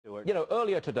You know,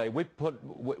 earlier today we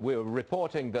were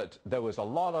reporting that there was a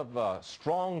lot of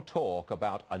strong talk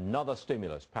about another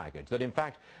stimulus package, that in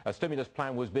fact a stimulus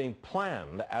plan was being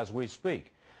planned as we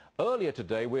speak. Earlier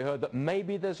today we heard that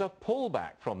maybe there's a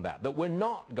pullback from that, that we're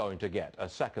not going to get a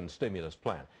second stimulus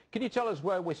plan. Can you tell us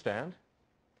where we stand?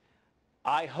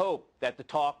 I hope that the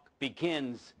talk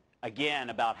begins again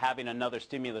about having another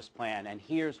stimulus plan, and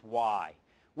here's why.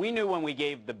 We knew when we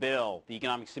gave the bill, the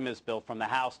economic stimulus bill, from the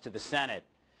House to the Senate,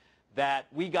 that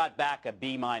we got back a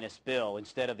B-minus bill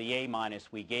instead of the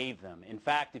A-minus we gave them. In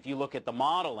fact, if you look at the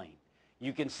modeling,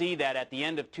 you can see that at the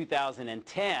end of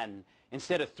 2010,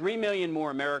 instead of 3 million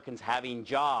more Americans having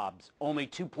jobs, only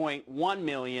 2.1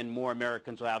 million more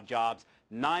Americans will have jobs.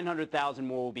 900,000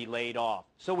 more will be laid off.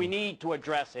 So we need to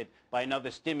address it by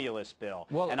another stimulus bill.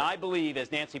 And I believe,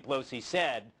 as Nancy Pelosi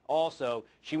said, also,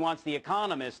 she wants the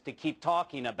economists to keep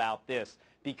talking about this,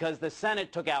 because the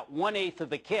Senate took out 1/8 of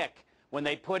the kick when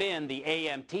they put in the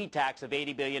AMT tax of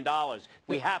 $80 billion.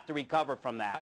 We have to recover from that.